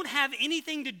 Don't have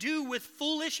anything to do with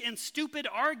foolish and stupid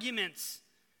arguments,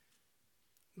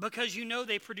 because you know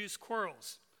they produce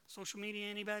quarrels. Social media,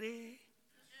 anybody?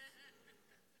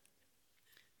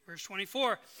 Verse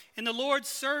 24, and the Lord's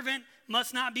servant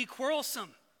must not be quarrelsome.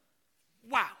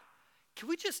 Wow, can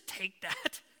we just take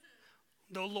that?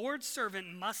 The Lord's servant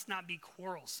must not be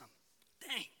quarrelsome.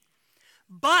 Dang.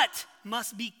 But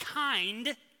must be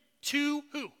kind to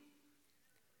who?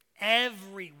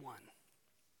 Everyone.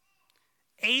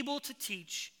 Able to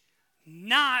teach,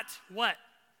 not what?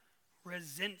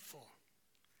 Resentful.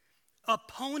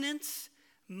 Opponents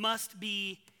must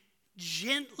be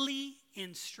gently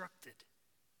instructed.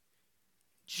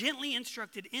 Gently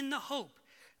instructed in the hope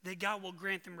that God will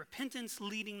grant them repentance,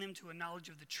 leading them to a knowledge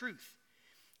of the truth,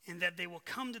 and that they will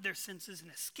come to their senses and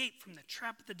escape from the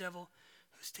trap of the devil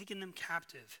who's taken them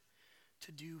captive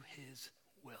to do his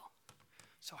will.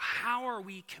 So how are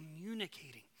we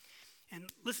communicating?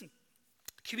 And listen,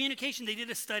 communication, they did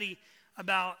a study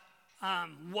about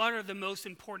what are the most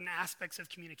important aspects of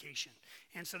communication.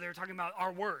 And so they were talking about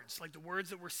our words, like the words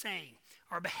that we're saying,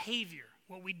 our behavior,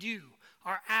 what we do,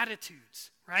 our attitudes,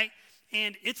 right?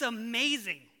 And it's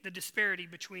amazing the disparity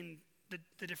between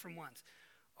the different ones.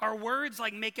 Our words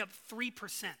make up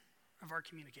 3% of our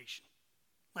communication,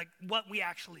 like what we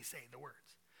actually say, the words.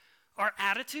 Our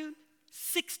attitude,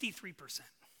 63%.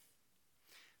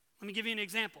 Let me give you an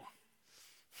example.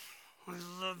 I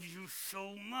love you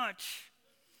so much.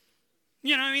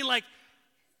 You know what I mean? Like,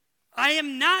 I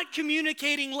am not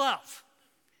communicating love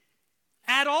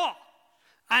at all.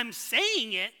 I'm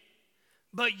saying it,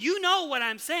 but you know what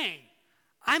I'm saying.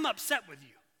 I'm upset with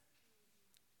you.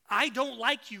 I don't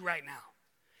like you right now.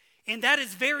 And that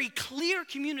is very clear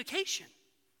communication.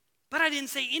 But I didn't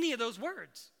say any of those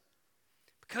words.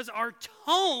 Because our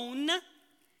tone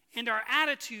and our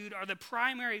attitude are the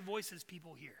primary voices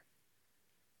people hear.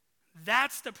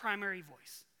 That's the primary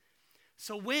voice.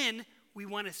 So when we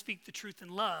want to speak the truth in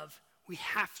love, we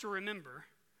have to remember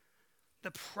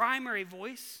the primary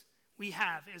voice we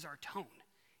have is our tone.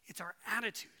 It's our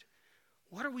attitude.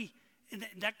 What are we, and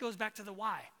that goes back to the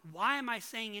why. Why am I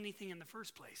saying anything in the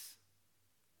first place?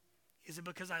 Is it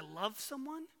because I love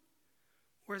someone?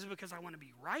 Or is it because I want to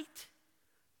be right?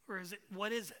 Or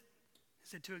what is it?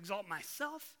 Is it to exalt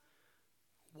myself?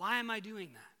 Why am I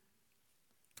doing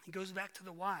that? It goes back to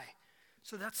the why.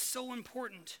 So that's so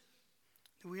important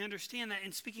that we understand that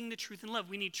in speaking the truth in love.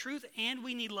 We need truth and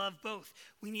we need love both.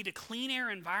 We need a clean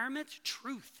air environment,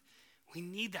 truth. We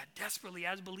need that desperately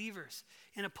as believers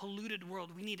in a polluted world.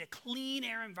 We need a clean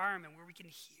air environment where we can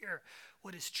hear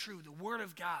what is true, the Word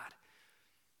of God,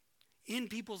 in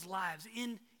people's lives,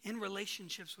 in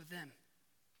relationships with them.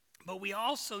 But we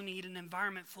also need an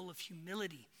environment full of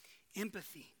humility,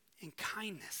 empathy, and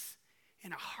kindness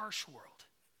in a harsh world.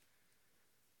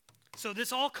 So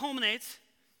this all culminates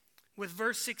with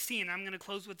verse 16. I'm going to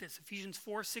close with this, Ephesians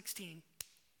 4:16.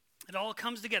 It all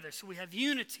comes together. So we have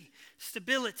unity,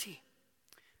 stability,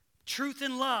 truth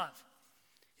and love.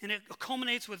 And it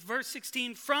culminates with verse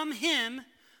 16. From him,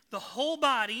 the whole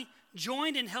body,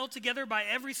 joined and held together by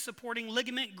every supporting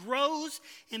ligament, grows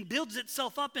and builds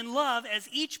itself up in love as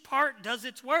each part does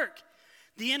its work.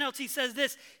 The NLT says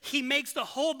this: he makes the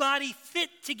whole body fit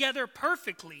together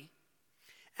perfectly.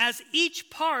 As each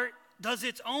part does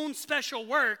its own special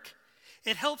work,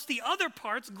 it helps the other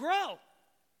parts grow,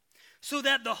 so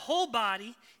that the whole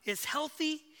body is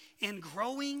healthy and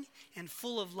growing and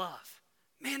full of love.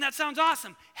 Man, that sounds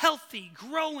awesome. Healthy,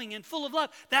 growing, and full of love.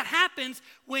 That happens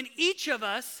when each of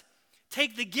us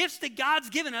take the gifts that God's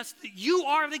given us. You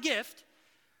are the gift,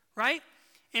 right?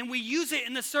 And we use it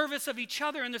in the service of each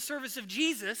other, in the service of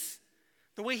Jesus,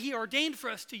 the way he ordained for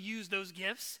us to use those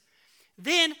gifts.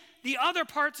 Then the other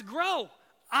parts grow.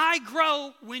 I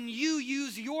grow when you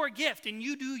use your gift and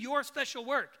you do your special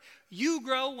work. You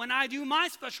grow when I do my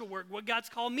special work, what God's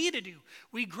called me to do.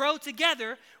 We grow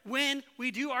together when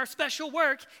we do our special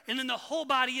work, and then the whole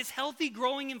body is healthy,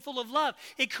 growing, and full of love.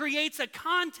 It creates a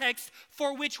context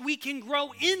for which we can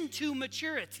grow into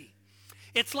maturity.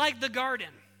 It's like the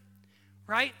garden,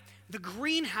 right? The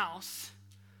greenhouse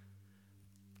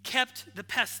kept the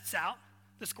pests out,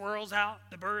 the squirrels out,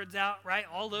 the birds out, right?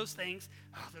 All those things.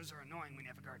 Oh, those are annoying when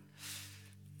you have a garden,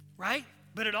 right?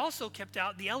 But it also kept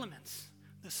out the elements,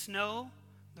 the snow,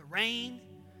 the rain,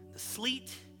 the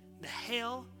sleet, the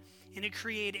hail, and it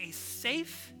created a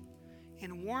safe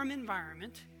and warm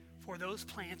environment for those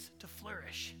plants to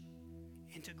flourish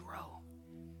and to grow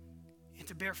and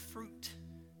to bear fruit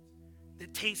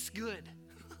that tastes good,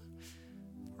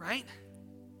 right?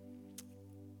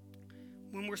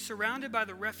 When we're surrounded by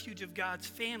the refuge of God's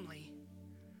family,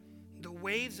 the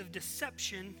waves of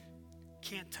deception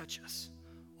can't touch us.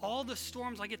 All the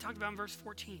storms, like it talked about in verse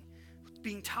 14,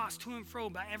 being tossed to and fro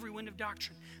by every wind of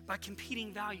doctrine, by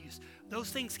competing values, those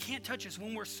things can't touch us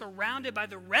when we're surrounded by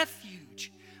the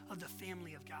refuge of the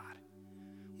family of God.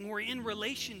 When we're in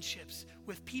relationships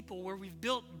with people where we've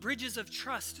built bridges of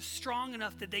trust strong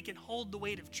enough that they can hold the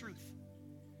weight of truth.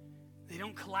 They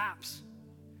don't collapse.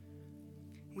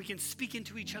 We can speak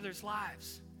into each other's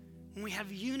lives. When we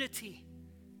have unity,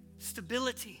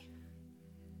 stability,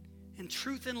 and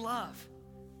truth and love,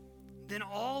 then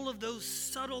all of those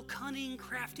subtle, cunning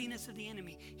craftiness of the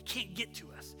enemy can't get to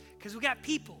us, because we got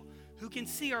people who can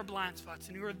see our blind spots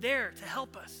and who are there to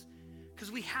help us,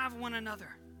 because we have one another.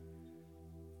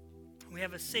 We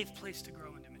have a safe place to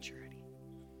grow into maturity.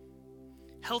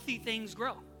 Healthy things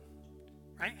grow,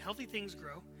 right? Healthy things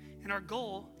grow, and our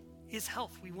goal is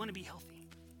health. We want to be healthy.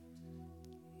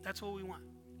 That's what we want.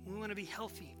 We want to be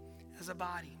healthy as a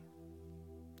body.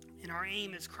 And our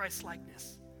aim is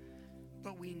Christ-likeness.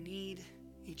 But we need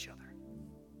each other.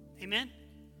 Amen?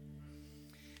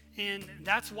 And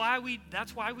that's why we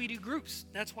do groups.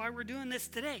 That's why we're doing this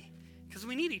today. Because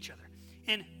we need each other.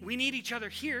 And we need each other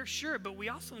here, sure, but we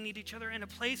also need each other in a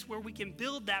place where we can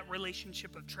build that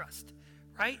relationship of trust,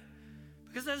 right?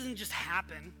 Because it doesn't just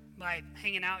happen by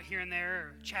hanging out here and there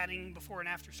or chatting before and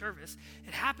after service.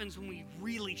 It happens when we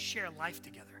really share life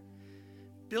together.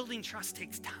 Building trust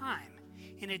takes time,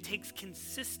 and it takes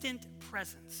consistent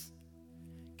presence.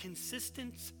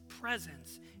 Consistent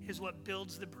presence is what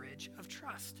builds the bridge of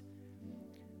trust,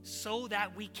 so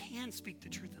that we can speak the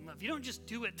truth in love. You don't just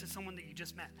do it to someone that you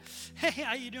just met. Hey,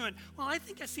 how you doing? Well, I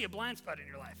think I see a blind spot in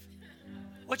your life.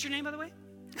 What's your name, by the way?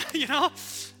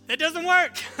 It doesn't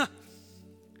work.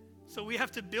 So we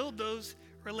have to build those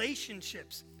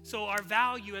relationships. So our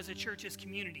value as a church is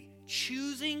community.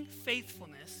 Choosing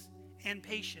faithfulness and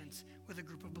patience with a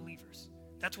group of believers.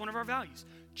 That's one of our values.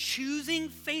 Choosing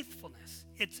faithfulness.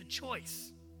 It's a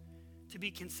choice to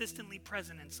be consistently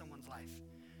present in someone's life.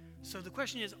 So the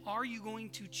question is, are you going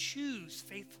to choose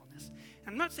faithfulness? And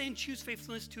I'm not saying choose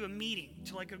faithfulness to a meeting,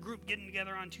 to like a group getting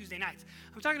together on Tuesday nights.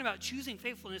 I'm talking about choosing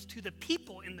faithfulness to the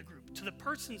people in the group, to the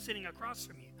person sitting across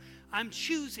from you. I'm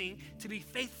choosing to be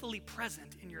faithfully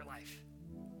present in your life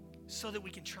so that we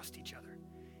can trust each other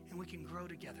and we can grow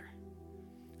together.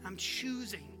 I'm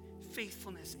choosing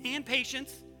faithfulness and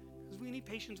patience, because we need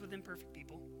patience with imperfect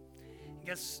people.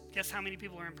 Guess how many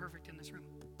people are imperfect in this room?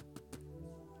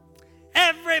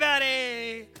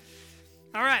 Everybody!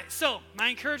 All right, so my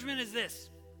encouragement is this.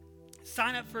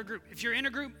 sign up for a group. If you're in a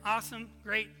group, awesome,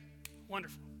 great,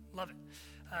 wonderful, love it.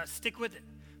 Stick with it.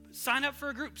 But sign up for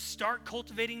a group. Start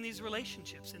cultivating these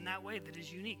relationships in that way that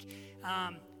is unique.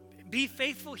 Be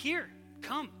faithful here.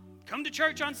 Come to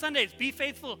church on Sundays. Be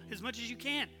faithful as much as you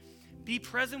can. Be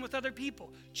present with other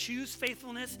people. Choose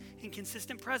faithfulness and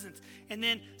consistent presence. And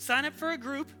then sign up for a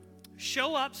group.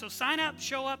 Show up. So sign up,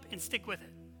 show up, and stick with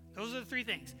it. Those are the three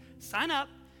things. Sign up,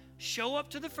 show up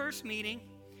to the first meeting,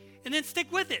 and then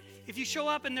stick with it. If you show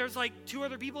up and there's like 2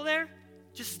 other people there,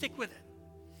 just stick with it.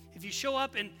 If you show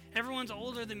up and everyone's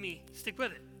older than me, stick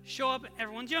with it. Show up and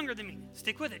everyone's younger than me,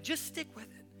 stick with it. Just stick with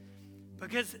it.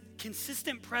 Because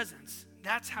consistent presence,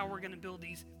 that's how we're going to build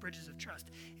these bridges of trust.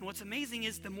 And what's amazing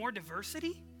is the more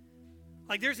diversity,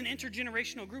 like there's an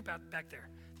intergenerational group out back there.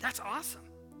 That's awesome.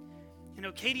 You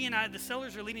know, Katie and I, the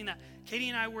sellers are leading that. Katie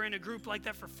and I were in a group like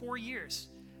that for 4 years.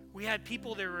 We had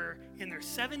people that were in their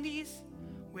 70s.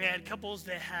 We had couples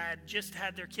that had just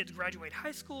had their kids graduate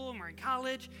high school and were in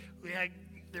college.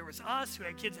 There was us who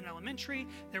had kids in elementary.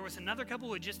 There was another couple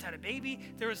who had just had a baby.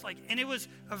 There was and it was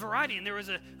a variety. And there was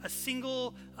a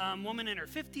single woman in her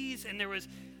 50s.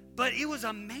 But it was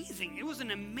amazing. It was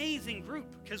an amazing group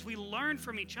because we learned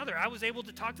from each other. I was able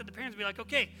to talk to the parents and be like,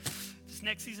 okay, this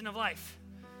next season of life,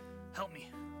 help me.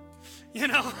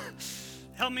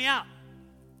 Help me out.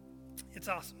 It's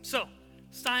awesome. So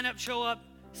sign up, show up,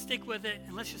 stick with it,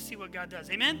 and let's just see what God does.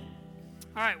 Amen?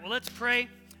 All right, well, let's pray.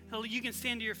 You can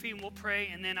stand to your feet and we'll pray,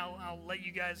 and then I'll let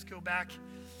you guys go back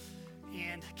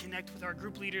and connect with our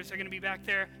group leaders. They're going to be back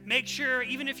there. Make sure,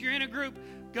 even if you're in a group,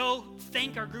 go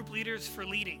thank our group leaders for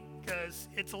leading, because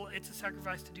it's a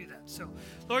sacrifice to do that. So,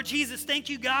 Lord Jesus, thank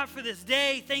you, God, for this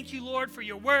day. Thank you, Lord, for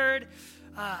your word.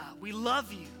 We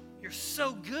love you. You're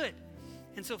so good.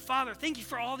 And so, Father, thank you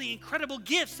for all the incredible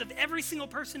gifts of every single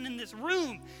person in this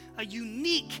room, a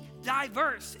unique,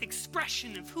 diverse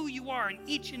expression of who you are in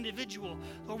each individual.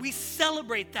 Lord, we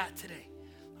celebrate that today.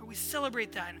 Lord, we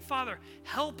celebrate that. And Father,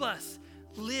 help us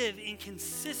live in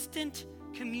consistent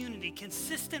community,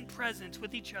 consistent presence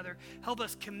with each other. Help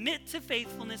us commit to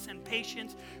faithfulness and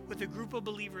patience with a group of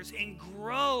believers and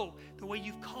grow the way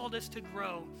you've called us to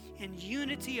grow in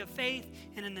unity of faith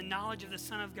and in the knowledge of the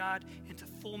Son of God into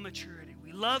full maturity.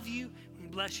 We love you. We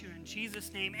bless you in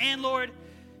Jesus' name. And Lord,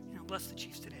 bless the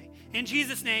Chiefs today. In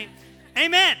Jesus' name,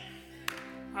 amen.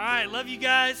 All right, love you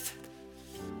guys.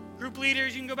 Group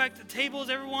leaders, you can go back to the tables,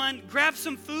 everyone. Grab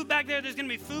some food back there. There's going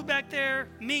to be food back there.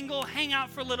 Mingle, hang out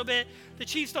for a little bit. The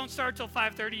Chiefs don't start till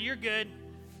 5:30. You're good.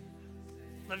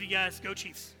 Love you guys. Go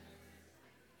Chiefs.